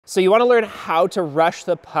So you want to learn how to rush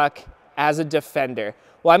the puck as a defender.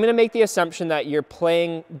 Well, I'm going to make the assumption that you're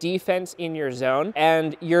playing defense in your zone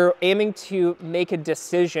and you're aiming to make a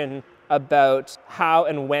decision about how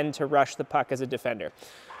and when to rush the puck as a defender.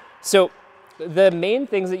 So the main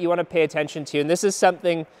things that you want to pay attention to, and this is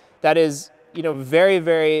something that is, very,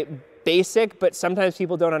 very basic, but sometimes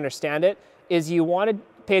people don't understand it, is you want to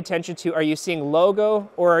pay attention to, are you seeing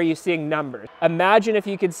logo or are you seeing numbers? Imagine if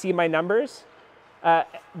you could see my numbers,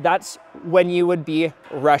 that's when you would be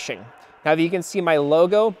rushing. Now, if you can see my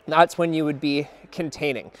logo, that's when you would be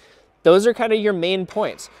containing. Those are kind of your main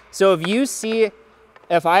points. So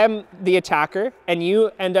if I am the attacker and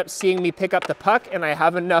you end up seeing me pick up the puck and I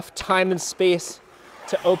have enough time and space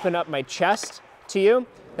to open up my chest to you,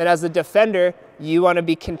 then as the defender, you want to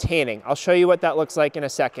be containing. I'll show you what that looks like in a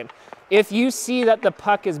second. If you see that the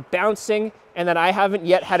puck is bouncing and that I haven't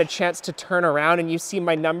yet had a chance to turn around and you see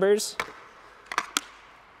my numbers,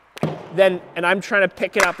 and I'm trying to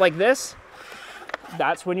pick it up like this,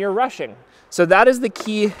 that's when you're rushing. So that is the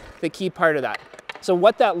key part of that. So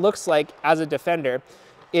what that looks like as a defender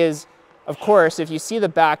is, of course, if you see the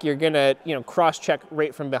back, you're gonna, cross-check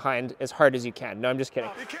right from behind as hard as you can. No, I'm just kidding.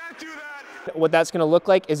 You can't do that. What that's gonna look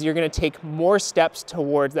like is you're gonna take more steps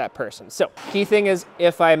towards that person. So key thing is,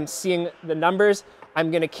 if I'm seeing the numbers,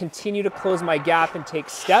 I'm gonna continue to close my gap and take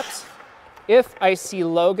steps. If I see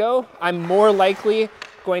logo, I'm more likely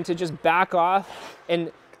going to just back off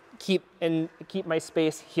and keep my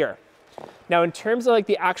space here. Now, in terms of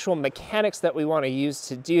the actual mechanics that we want to use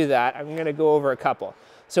to do that, I'm going to go over a couple.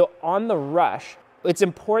 So on the rush, it's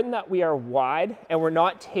important that we are wide and we're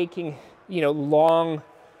not taking, long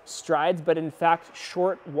strides, but in fact,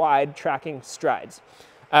 short, wide tracking strides.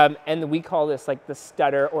 And we call this the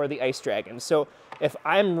stutter or the ice dragon. So if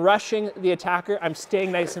I'm rushing the attacker, I'm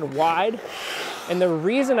staying nice and wide. And the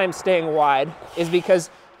reason I'm staying wide is because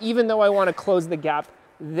even though I want to close the gap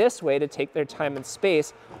this way to take their time and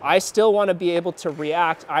space, I still want to be able to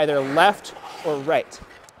react either left or right.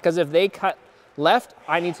 Because if they cut left,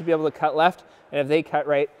 I need to be able to cut left. And if they cut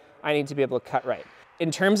right, I need to be able to cut right.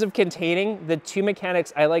 In terms of containing, the two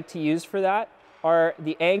mechanics I like to use for that are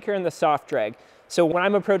the anchor and the soft drag. So when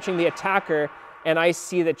I'm approaching the attacker and I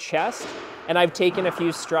see the chest and I've taken a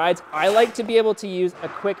few strides, I like to be able to use a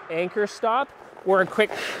quick anchor stop or a quick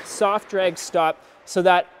soft drag stop so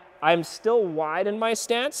that I'm still wide in my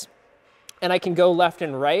stance and I can go left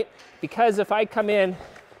and right. Because if I come in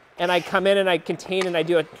and I contain and I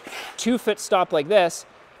do a 2-foot stop like this,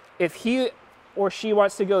 if he or she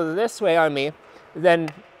wants to go this way on me, then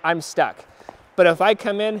I'm stuck. But if I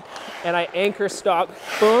come in and I anchor stop,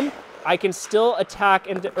 boom, I can still attack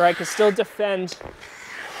or I can still defend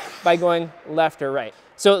by going left or right.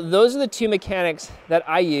 So those are the two mechanics that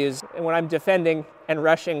I use when I'm defending and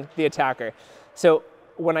rushing the attacker. So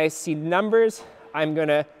when I see numbers, I'm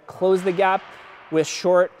gonna close the gap with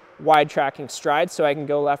short, wide tracking strides so I can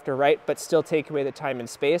go left or right, but still take away the time and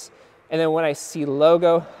space. And then when I see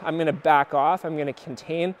logo, I'm gonna back off, I'm gonna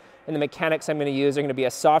contain, and the mechanics I'm gonna use are gonna be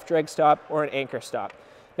a soft drag stop or an anchor stop.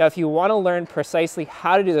 Now, if you wanna learn precisely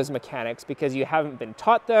how to do those mechanics because you haven't been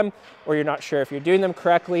taught them or you're not sure if you're doing them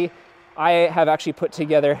correctly, I have actually put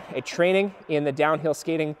together a training in the downhill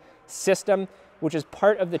skating system, which is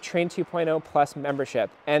part of the Train 2.0 Plus membership.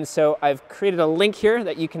 And so I've created a link here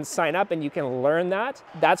that you can sign up and you can learn that.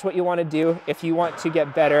 That's what you wanna do if you want to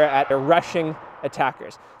get better at rushing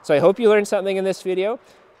attackers. So I hope you learned something in this video.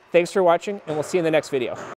 Thanks for watching, and we'll see you in the next video.